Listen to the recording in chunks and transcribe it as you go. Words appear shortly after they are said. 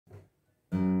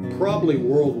Probably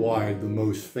worldwide, the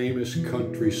most famous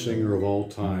country singer of all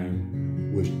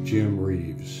time was Jim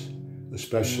Reeves,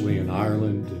 especially in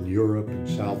Ireland and Europe and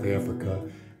South Africa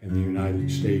and the United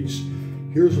States.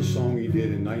 Here's a song he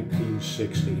did in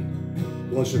 1960.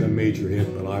 Wasn't a major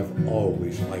hit, but I've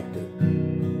always liked it.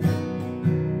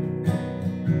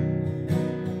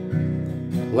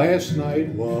 Last night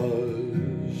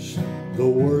was the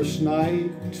worst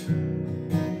night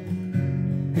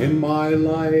in my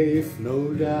life,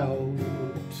 no doubt,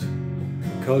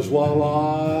 'cause while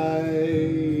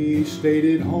I stayed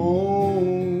at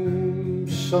home,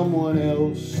 someone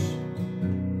else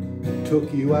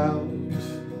took you out.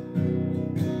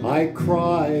 I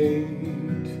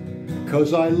cried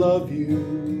 'cause I love you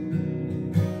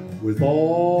with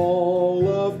all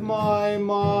of my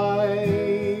might,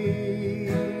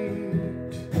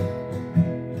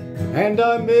 and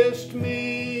I missed me,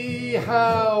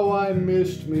 how I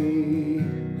missed me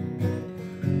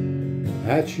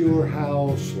at your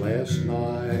house last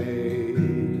night.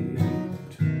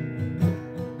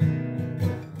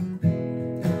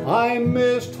 I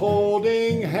missed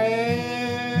holding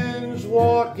hands,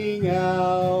 walking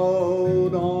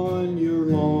out on your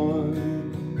lawn.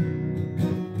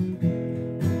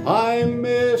 I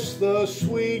miss the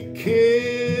sweet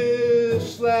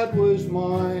kiss that was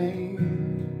mine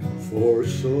for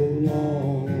so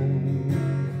long.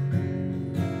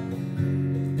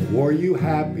 Were you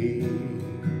happy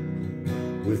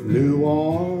with new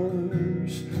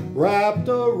arms wrapped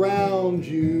around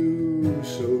you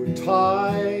so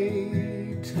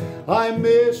tight? I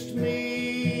missed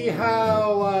me,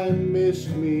 how I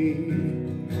missed me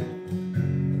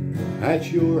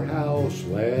at your house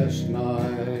last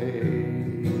night.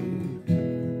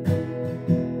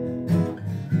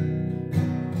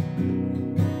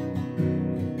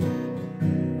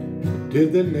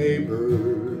 Did the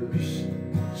neighbors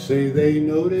say they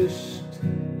noticed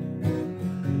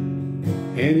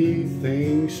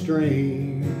anything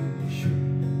strange,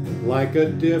 like a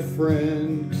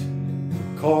different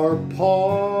car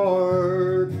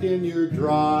parked in your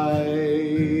drive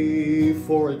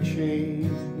for a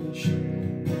change?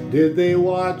 Did they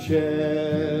watch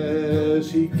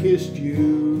as he kissed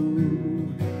you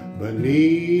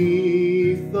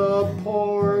beneath the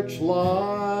porch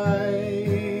light?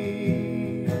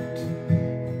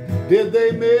 Did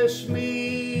they miss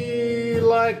me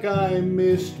like I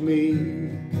missed me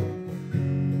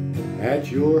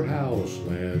at your house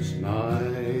last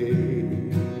night?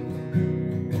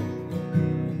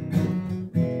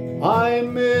 I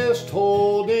missed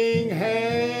holding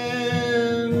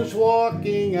hands,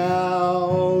 walking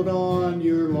out on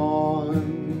your lawn.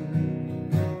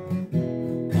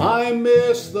 I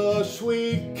missed the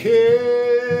sweet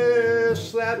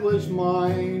kiss that was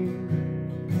mine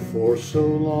for so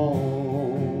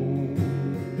long.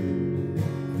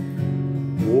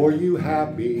 Were you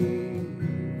happy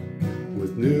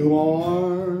with new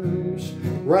arms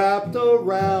wrapped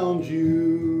around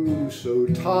you so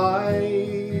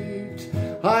tight?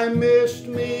 I missed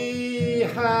me,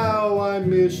 how I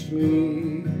missed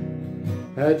me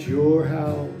at your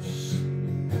house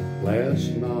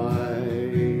last night.